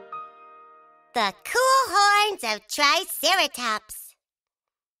 The cool horns of Triceratops.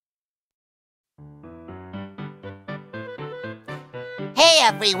 Hey,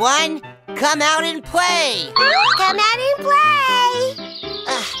 everyone! Come out and play! Come out and play!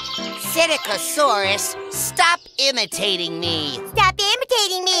 Psittacosaurus, stop imitating me! Stop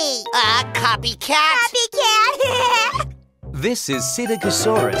imitating me! Copycat! Copycat! This is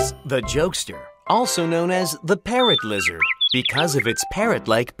Psittacosaurus, the jokester, also known as the parrot lizard, because of its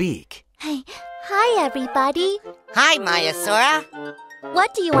parrot-like beak. Hi, everybody. Hi, Maiasaura.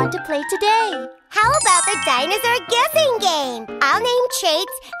 What do you want to play today? How about the dinosaur guessing game? I'll name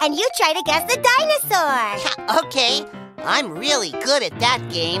traits and you try to guess the dinosaur. Okay, I'm really good at that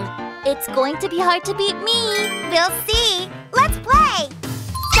game. It's going to be hard to beat me. We'll see. Let's play.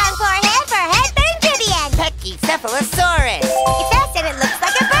 Strong forehead for headburn Vivian. Pachycephalosaurus. It's fast and it looks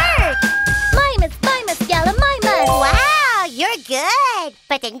like a bird. Mimus, Gallimimus. Wow, you're good.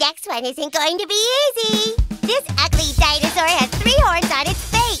 But the next one isn't going to be easy. This ugly dinosaur has 3 horns on its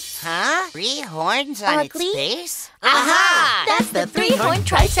face. Huh? 3 horns on Ugly? its face? Aha! That's the 3-horned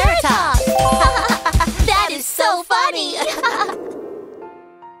Triceratops. That is so funny.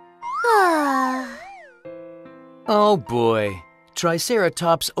 Oh boy,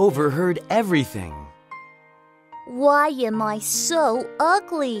 Triceratops overheard everything. Why am I so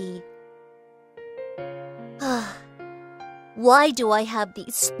ugly? Why do I have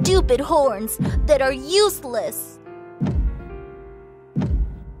these stupid horns that are useless?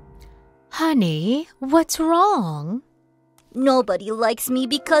 Honey, what's wrong? Nobody likes me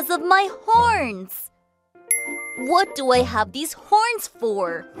because of my horns. What do I have these horns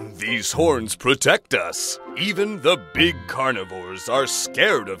for? These horns protect us. Even the big carnivores are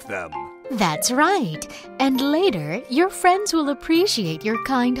scared of them. That's right. And later, your friends will appreciate your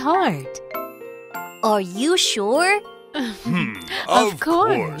kind heart. Are you sure? Of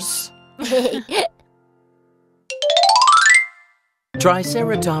course.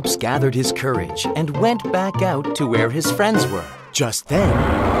 Triceratops gathered his courage and went back out to where his friends were. Just then...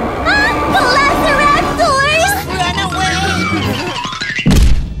 Velociraptors! Run away!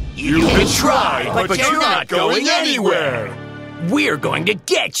 You can try, but you're not going anywhere. We're going to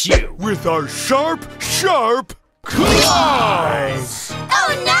get you! With our sharp claws!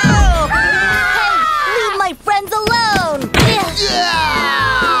 Oh no! Hey, leave my friends alone!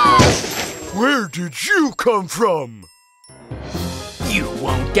 Where did you come from? You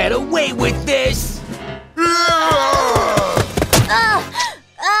won't get away with this!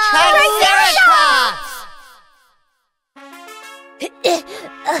 Triceratops!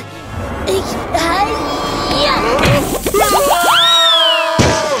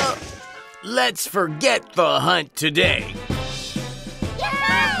 Let's forget the hunt today.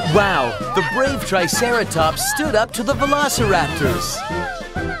 Wow, the brave Triceratops stood up to the Velociraptors.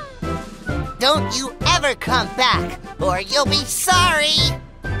 Don't you ever come back, or you'll be sorry!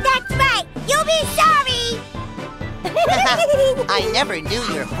 That's right! You'll be sorry! I never knew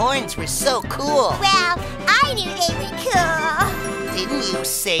your horns were so cool. Well, I knew they were cool. Didn't you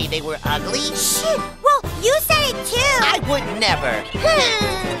say they were ugly? Shit! Well, you said it too! I would never.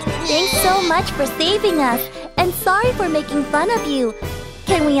 Thanks so much for saving us, and sorry for making fun of you.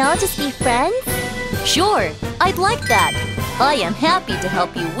 Can we all just be friends? Sure, I'd like that. I am happy to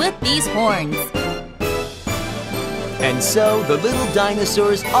help you with these horns. And so the little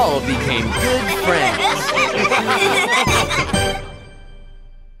dinosaurs all became good friends.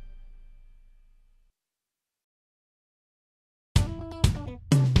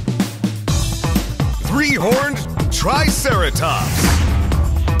 3-horned Triceratops.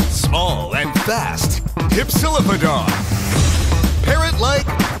 Small and fast, Hypsilophodon. Parrot-like,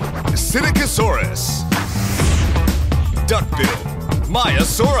 Psittacosaurus. Duckbill,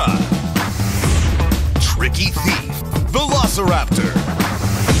 Maiasaura. Tricky thief, Velociraptor.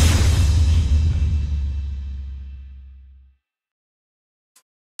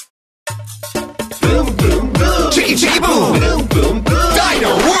 Boom, boom, boom. Chicky, chicky, boom. Boom, boom, boom. Dino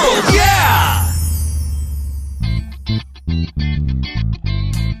World, yeah!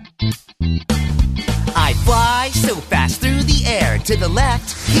 I fly so fast through the air. To the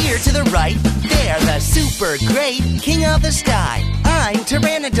left, here to the right. There, the super great king of the sky. I'm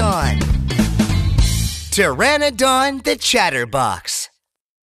Pteranodon. Pteranodon the Chatterbox.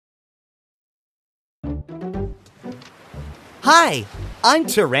 Hi, I'm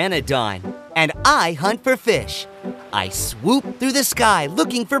Pteranodon, and I hunt for fish. I swoop through the sky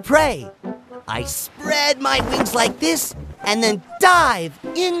looking for prey. I spread my wings like this, and then dive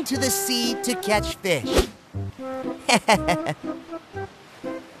into the sea to catch fish.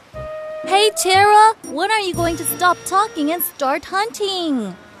 Hey, Tara, when are you going to stop talking and start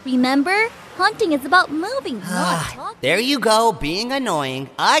hunting? Remember, hunting is about moving, not talking. There you go, being annoying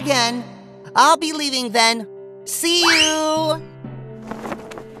again. I'll be leaving then. See you!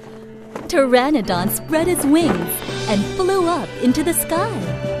 Pteranodon spread his wings and flew up into the sky.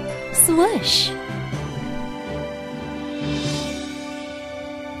 Swoosh!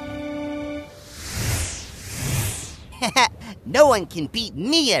 No one can beat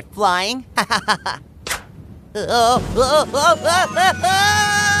me at flying. Tara,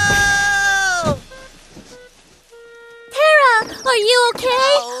 are you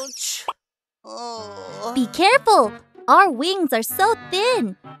okay? Ouch. Oh. Be careful. Our wings are so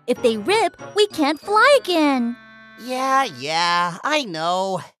thin. If they rip, we can't fly again. Yeah, I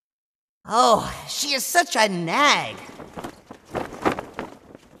know. Oh, she is such a nag.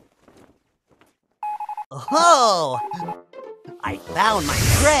 Oh, I found my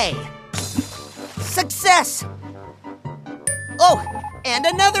prey. Success! Oh, and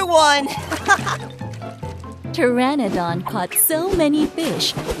another one! Pteranodon caught so many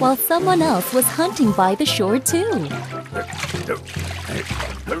fish while someone else was hunting by the shore too.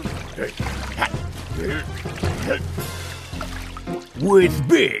 With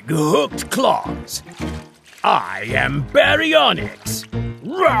big hooked claws, I am Baryonyx.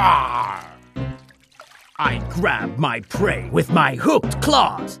 Roar! I grab my prey with my hooked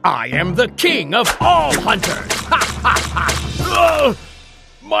claws. I am the king of all hunters. Ha ha ha!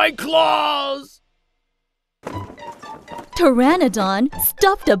 My claws! Pteranodon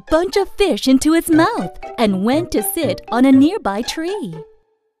stuffed a bunch of fish into its mouth and went to sit on a nearby tree.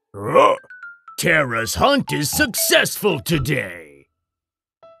 Tara's hunt is successful today.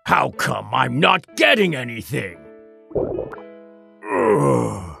 How come I'm not getting anything?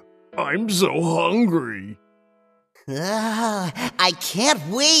 I'm so hungry. I can't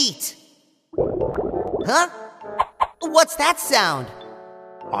wait. Huh? What's that sound?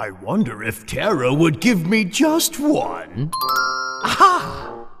 I wonder if Tara would give me just one.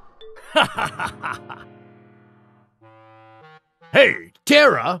 Aha! Hey,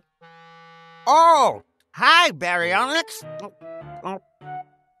 Tara! Oh, hi, Baryonyx.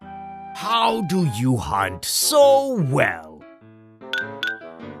 How do you hunt so well?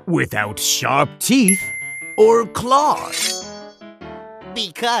 Without sharp teeth or claws?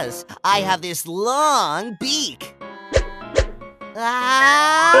 Because I have this long beak.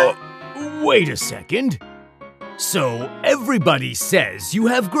 Wait a second. So everybody says you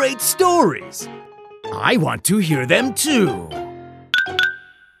have great stories. I want to hear them too.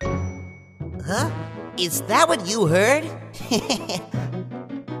 Huh? Is that what you heard?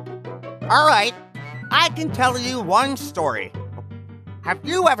 All right, I can tell you one story. Have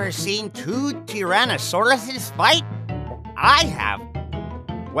you ever seen two Tyrannosauruses fight? I have.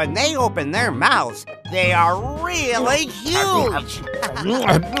 When they open their mouths, they are really huge.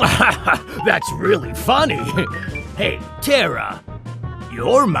 That's really funny. Hey, Tara,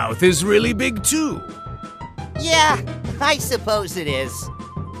 your mouth is really big too. Yeah, I suppose it is.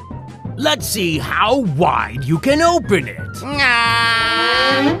 Let's see how wide you can open it.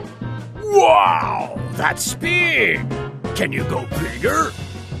 Wow, that's big. Can you go bigger?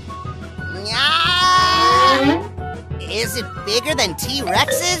 Is it bigger than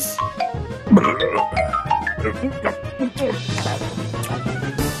T-Rex's?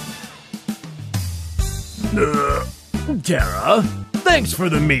 Tara, thanks for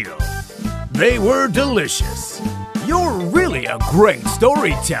the meal. They were delicious. You're really a great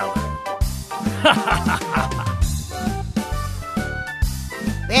storyteller.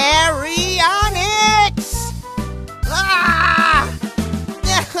 Baryonyx! Ah!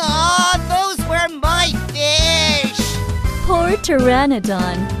 Oh, those were my fish! Poor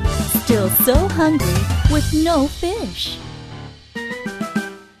Pteranodon, still so hungry with no fish.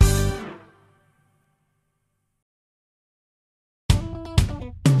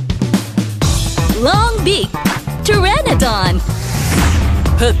 Long beak, Pteranodon.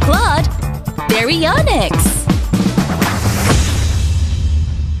 Hook clawed, Baryonyx.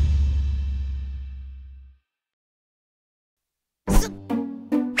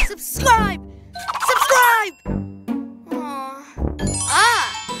 Subscribe! Subscribe!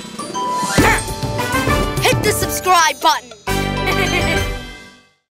 Hit the subscribe button!